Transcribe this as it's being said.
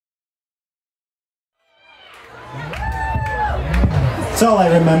That's all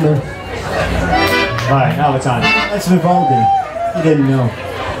I remember. Alright, now it's on. That's Vivaldi. You didn't know.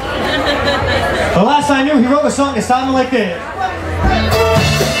 The last I knew, he wrote a song that sounded like this.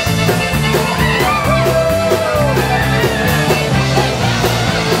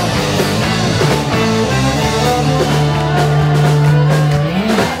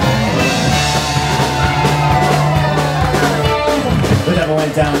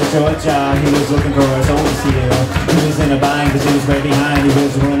 Went down to Georgia, he was looking for his own seal. He was in a bind because he was way behind, he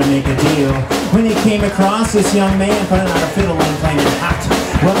was willing to make a deal. When he came across this young man putting on a fiddle and playing it hot,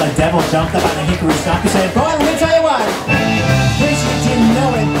 well, the devil jumped up on a hickory stump. He said, boy, let me tell you what, in case you didn't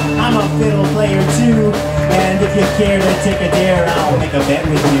know it, I'm a fiddle player too. And if you care to take a dare, I'll make a bet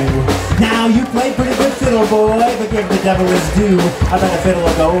with you. Now, you play pretty good fiddle, boy, but give the devil his due. I bet a fiddle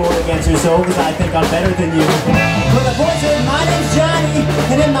will go against your soul, because I think I'm better than you. Well, the boy said, my name's Johnny,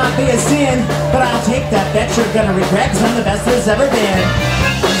 and it might be a sin, but I'll take that bet you're gonna regret, because I'm the best there's ever been.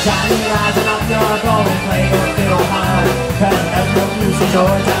 Johnny rising up your goal and play your fiddle hard, cause there's no use in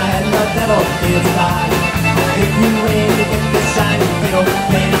Georgia, and the devil is God. If you aim to get this shiny fiddle,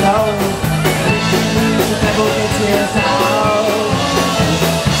 play it low. The devil gets his out.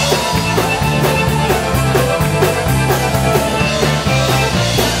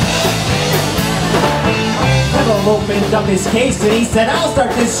 Opened up his case and he said, I'll start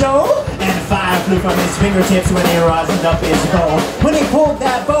this show. And fire flew from his fingertips when he rosined up his bow. When he pulled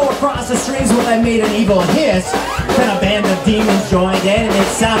that bow across the strings, well, that made an evil hiss. Then a band of demons joined in and it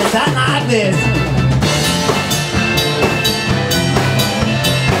sounded something like this.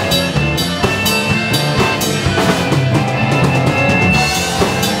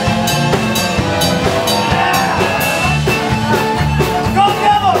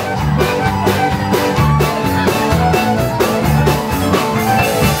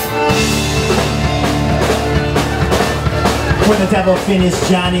 When the devil finished,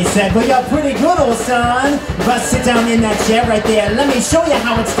 Johnny said, well, you're pretty good, old son, but sit down in that chair right there, let me show you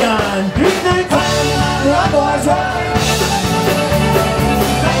how it's done. You think run, boys, run.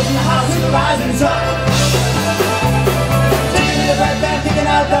 Back in the house with the rising sun. Taking to the right band, picking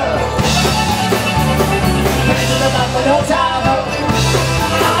out the ready to look up for no time.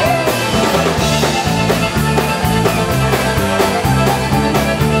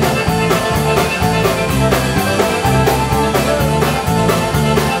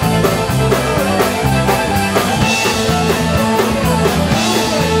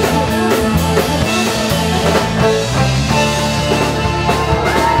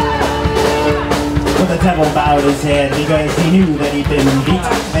 The devil bowed his head because he knew that he'd been beat,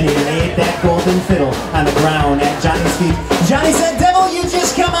 and he laid that golden fiddle on the ground at Johnny's feet. Johnny said, devil, you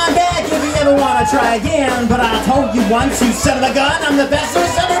just come on back if you ever want to try again, but I told you once, you son of a gun, I'm the best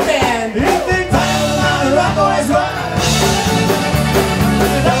there's ever been. You think run, boys, run.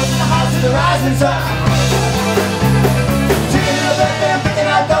 Those in the house of the rising sun. Chicken in the bed, man, picking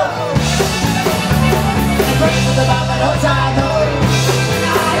out gold. And breaking with the bop, no time, no.